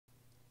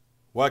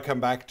Welcome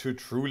back to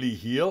Truly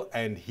Heal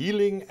and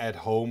Healing at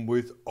Home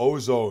with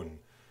Ozone.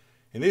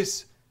 In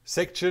this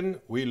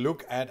section, we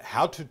look at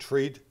how to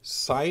treat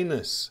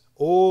sinus,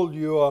 all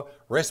your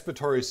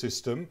respiratory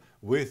system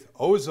with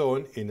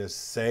ozone in a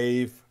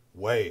safe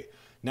way.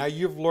 Now,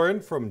 you've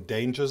learned from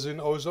dangers in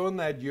ozone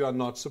that you are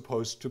not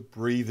supposed to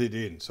breathe it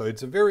in. So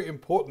it's a very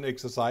important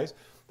exercise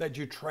that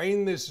you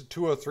train this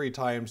 2 or 3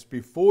 times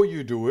before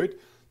you do it,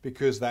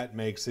 because that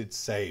makes it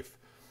safe.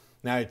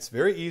 Now, it's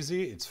very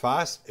easy, it's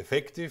fast,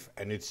 effective,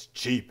 and it's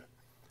cheap.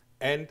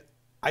 And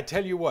I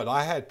tell you what,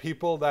 I had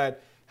people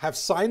that have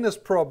sinus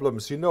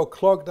problems,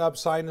 clogged up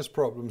sinus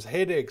problems,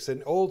 headaches,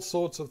 and all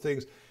sorts of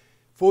things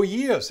for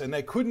years, and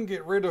they couldn't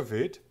get rid of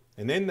it.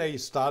 And then they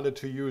started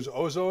to use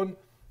ozone,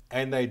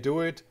 and they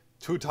do it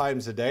 2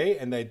 times a day,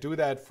 and they do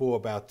that for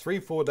about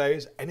 3-4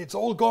 days, and it's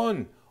all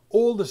gone.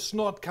 All the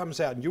snot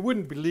comes out, and you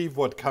wouldn't believe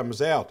what comes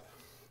out.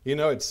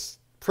 It's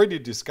pretty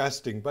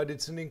disgusting, but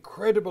it's an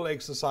incredible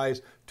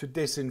exercise to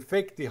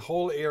disinfect the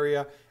whole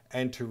area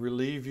and to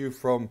relieve you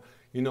from,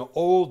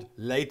 old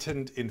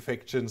latent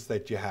infections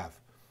that you have.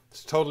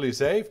 It's totally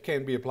safe,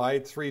 can be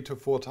applied 3 to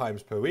 4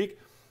 times per week,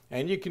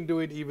 and you can do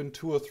it even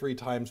 2 or 3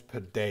 times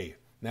per day.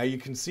 Now, you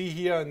can see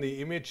here in the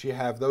image, you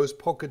have those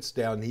pockets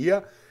down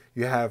here,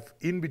 you have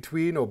in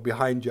between or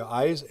behind your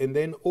eyes, and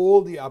then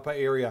all the upper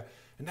area.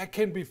 And that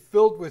can be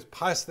filled with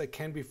pus, that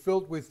can be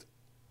filled with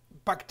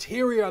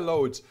bacteria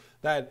loads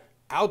that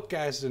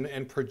outgas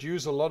and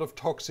produce a lot of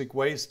toxic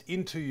waste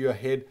into your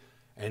head,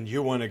 and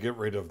you want to get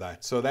rid of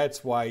that. So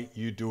that's why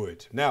you do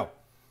it. Now,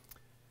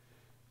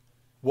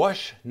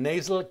 wash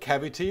nasal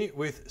cavity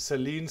with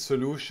saline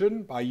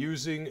solution by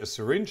using a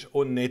syringe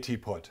or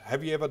neti pot.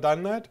 Have you ever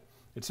done that?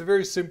 It's a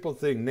very simple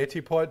thing.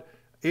 Neti pot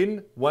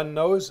in one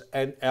nose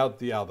and out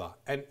the other.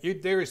 And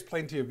there is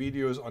plenty of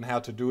videos on how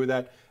to do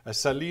that. A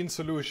saline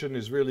solution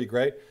is really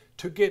great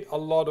to get a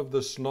lot of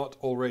the snot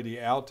already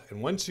out.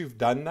 And once you've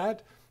done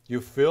that, you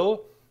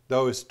fill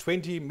those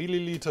 20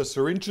 milliliter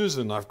syringes,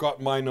 and I've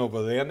got mine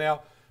over there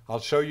now.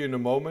 I'll show you in a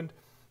moment.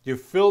 You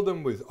fill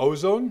them with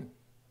ozone,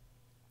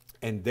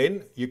 and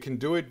then you can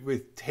do it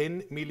with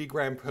 10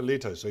 milligram per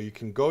liter. So you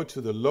can go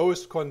to the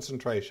lowest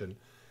concentration,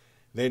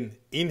 then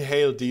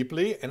inhale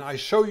deeply. And I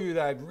show you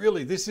that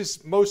really this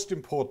is most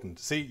important.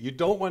 See, you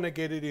don't want to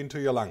get it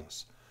into your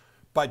lungs,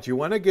 but you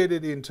want to get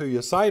it into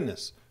your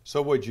sinus.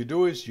 So what you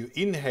do is you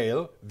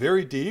inhale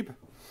very deep.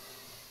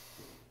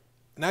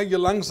 Now your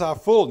lungs are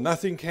full,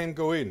 nothing can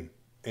go in.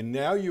 And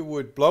now you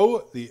would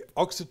blow the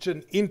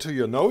oxygen into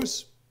your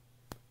nose,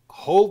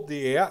 hold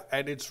the air,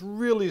 and it's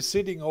really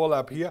sitting all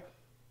up here,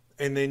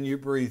 and then you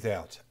breathe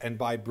out. And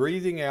by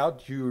breathing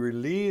out, you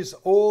release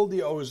all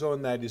the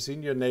ozone that is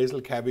in your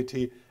nasal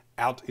cavity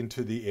out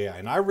into the air.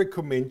 And I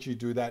recommend you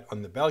do that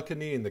on the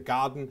balcony, in the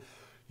garden,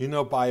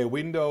 by a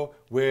window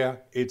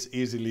where it's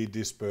easily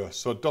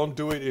dispersed. So don't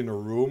do it in a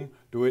room,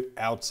 do it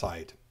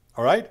outside.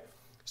 All right?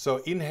 So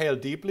inhale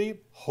deeply,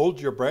 hold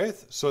your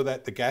breath so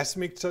that the gas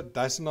mixture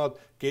does not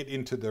get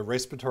into the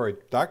respiratory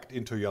duct,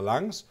 into your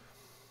lungs.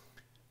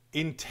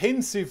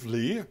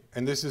 Intensively,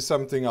 and this is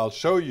something I'll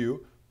show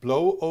you,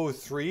 blow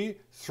O3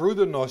 through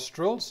the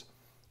nostrils.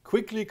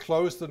 Quickly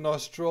close the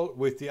nostril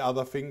with the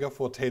other finger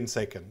for 10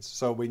 seconds.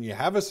 So when you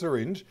have a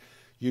syringe,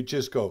 you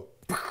just go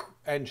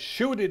and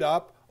shoot it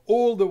up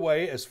all the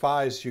way as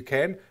far as you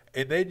can,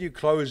 and then you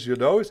close your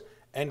nose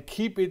and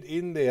keep it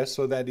in there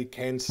so that it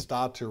can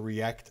start to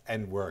react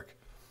and work.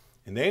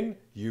 And then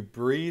you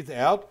breathe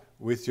out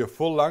with your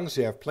full lungs.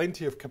 You have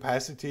plenty of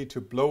capacity to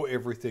blow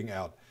everything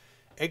out.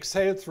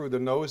 Exhale through the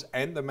nose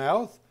and the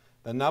mouth.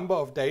 The number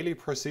of daily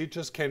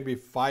procedures can be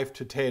 5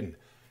 to 10.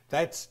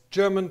 That's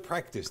German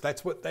practice.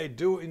 That's what they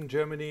do in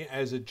Germany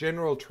as a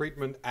general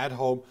treatment at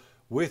home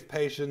with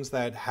patients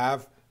that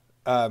have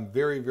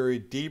very, very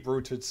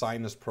deep-rooted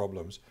sinus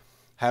problems.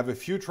 Have a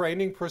few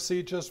training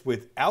procedures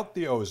without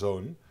the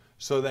ozone,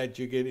 so that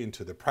you get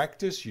into the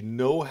practice, you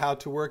know how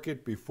to work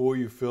it before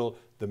you fill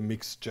the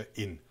mixture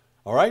in.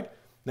 All right,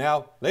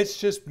 now let's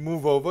just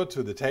move over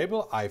to the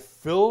table. I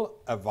fill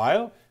a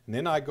vial, and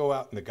then I go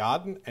out in the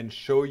garden and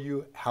show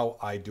you how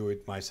I do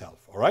it myself.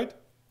 All right,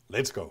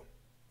 let's go.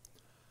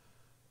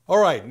 All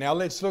right, now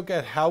let's look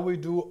at how we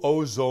do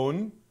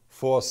ozone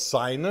for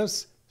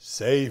sinus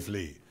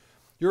safely.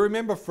 You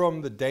remember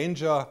from the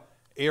danger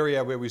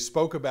area where we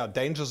spoke about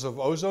dangers of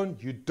ozone,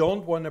 you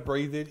don't want to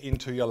breathe it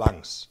into your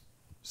lungs.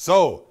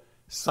 So,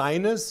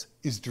 sinus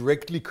is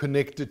directly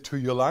connected to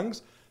your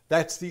lungs.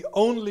 That's the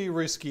only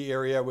risky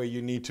area where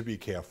you need to be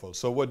careful.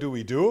 So what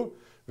do?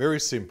 Very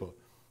simple.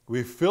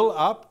 We fill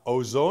up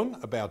ozone,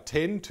 about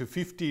 10 to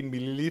 15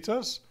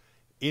 milliliters,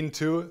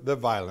 into the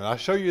vial. And I'll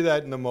show you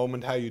that in a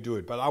moment how you do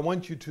it. But I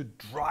want you to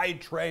dry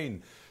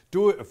train.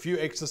 Do a few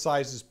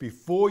exercises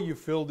before you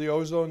fill the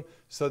ozone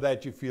so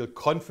that you feel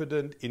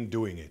confident in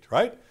doing it,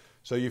 right?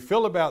 So you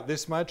fill about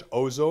this much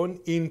ozone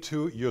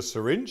into your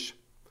syringe,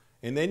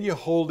 and then you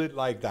hold it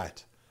like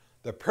that.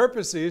 The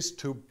purpose is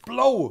to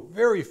blow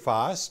very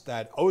fast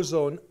that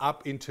ozone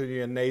up into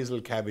your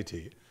nasal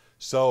cavity.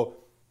 So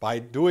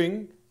by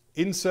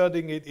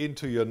inserting it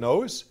into your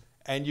nose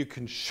and you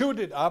can shoot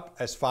it up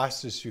as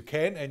fast as you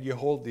can, and you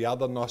hold the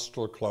other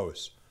nostril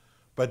closed.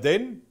 But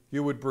then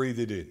you would breathe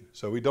it in.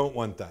 So we don't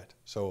want that.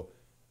 So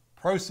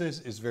process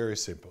is very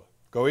simple.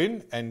 Go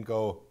in and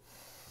go.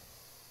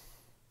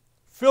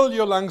 Fill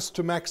your lungs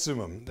to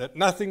maximum, that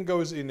nothing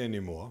goes in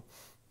anymore.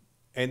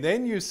 And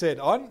then you set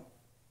on.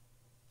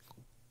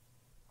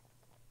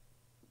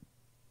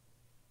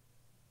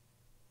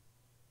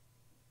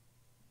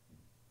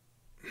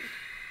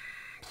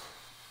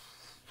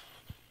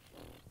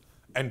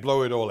 And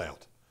blow it all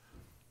out.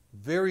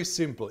 Very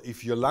simple.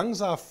 If your lungs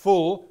are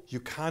full, you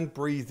can't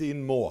breathe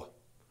in more.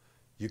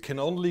 You can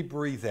only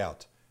breathe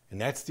out.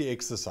 And that's the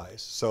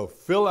exercise. So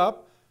fill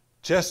up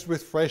just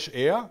with fresh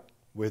air,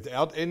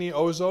 without any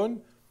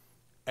ozone.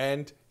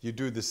 And you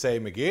do the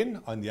same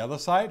again on the other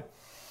side.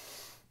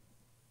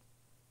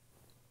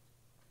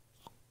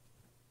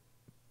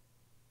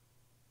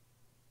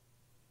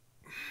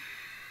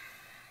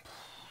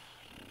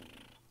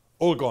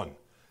 All gone.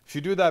 If you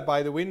do that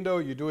by the window,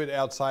 you do it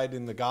outside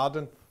in the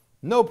garden,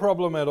 no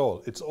problem at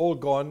all. It's all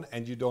gone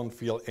and you don't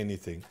feel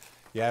anything.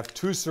 You have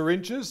 2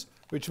 syringes,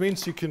 which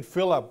means you can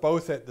fill up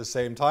both at the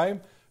same time.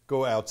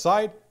 Go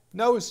outside,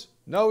 nose,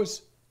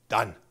 nose,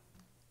 done.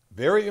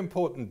 Very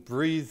important,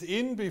 breathe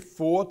in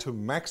before to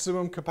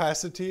maximum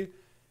capacity,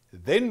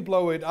 then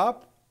blow it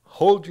up,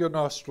 hold your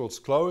nostrils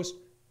closed,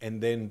 and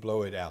then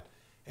blow it out.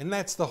 And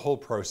that's the whole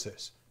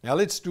process. Now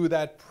let's do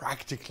that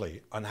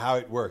practically on how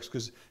it works,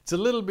 because it's a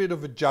little bit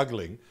of a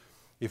juggling.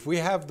 If we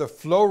have the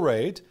flow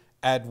rate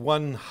at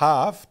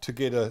 1/2 to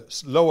get a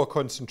lower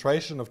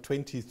concentration of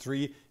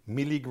 23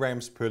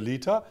 milligrams per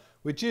liter,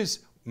 which is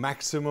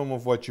maximum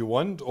of what you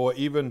want, or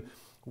even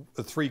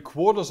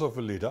 3/4 of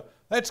a liter,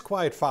 that's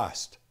quite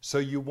fast. So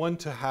you want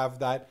to have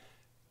that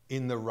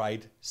in the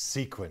right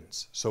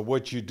sequence. So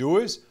what you do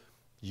is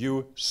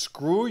you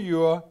screw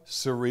your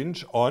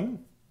syringe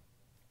on.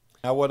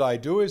 Now what I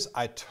do is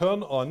I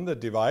turn on the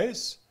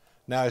device.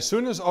 Now as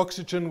soon as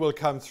oxygen will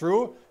come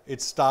through,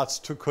 it starts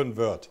to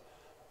convert.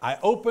 I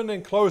open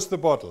and close the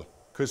bottle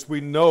because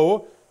we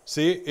know,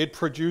 see, it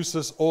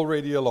produces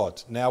already a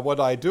lot. Now what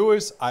I do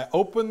is I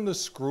open the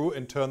screw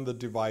and turn the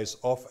device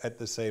off at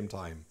the same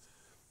time.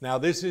 Now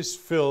this is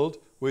filled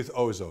with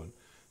ozone.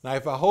 Now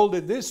if I hold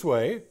it this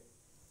way,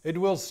 it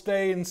will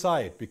stay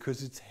inside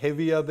because it's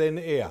heavier than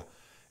air.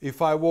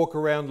 If I walk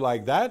around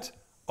like that,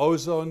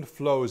 ozone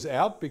flows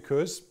out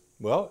because,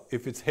 well,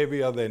 if it's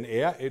heavier than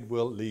air, it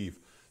will leave.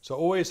 So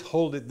always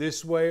hold it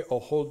this way or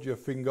hold your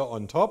finger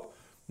on top,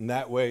 and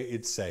that way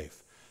it's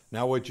safe.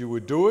 Now what you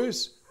would do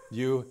is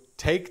you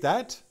take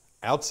that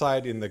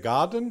outside in the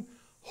garden,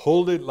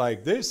 hold it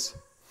like this,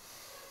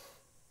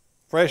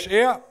 fresh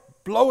air,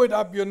 blow it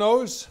up your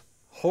nose,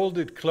 hold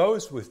it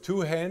close with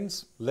 2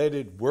 hands, let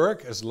it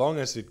work as long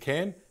as it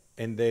can,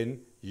 and then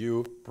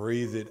you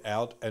breathe it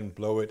out and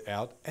blow it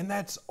out, and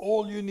that's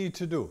all you need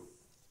to do.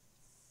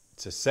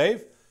 It's a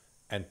safe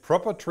and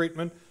proper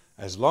treatment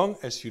as long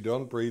as you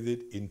don't breathe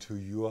it into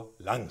your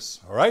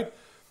lungs, all right?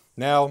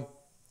 Now,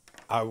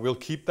 I will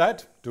keep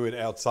that, do it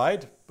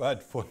outside,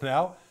 but for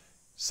now,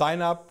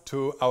 sign up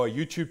to our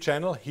YouTube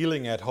channel,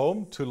 Healing at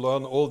Home, to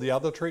learn all the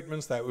other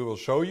treatments that we will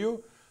show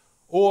you,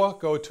 or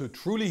go to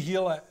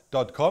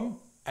trulyheal.com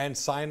and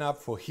sign up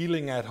for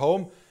Healing at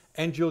Home,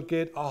 and you'll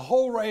get a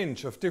whole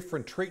range of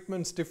different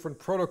treatments, different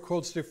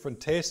protocols, different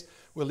tests.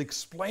 We'll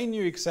explain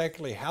you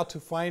exactly how to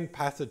find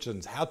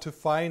pathogens, how to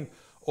find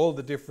all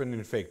the different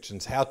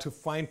infections, how to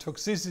find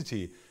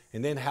toxicity,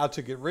 and then how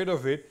to get rid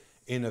of it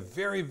in a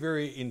very,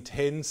 very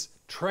intense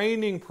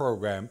training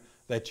program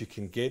that you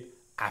can get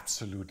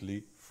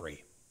absolutely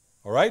free.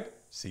 All right?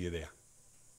 See you there.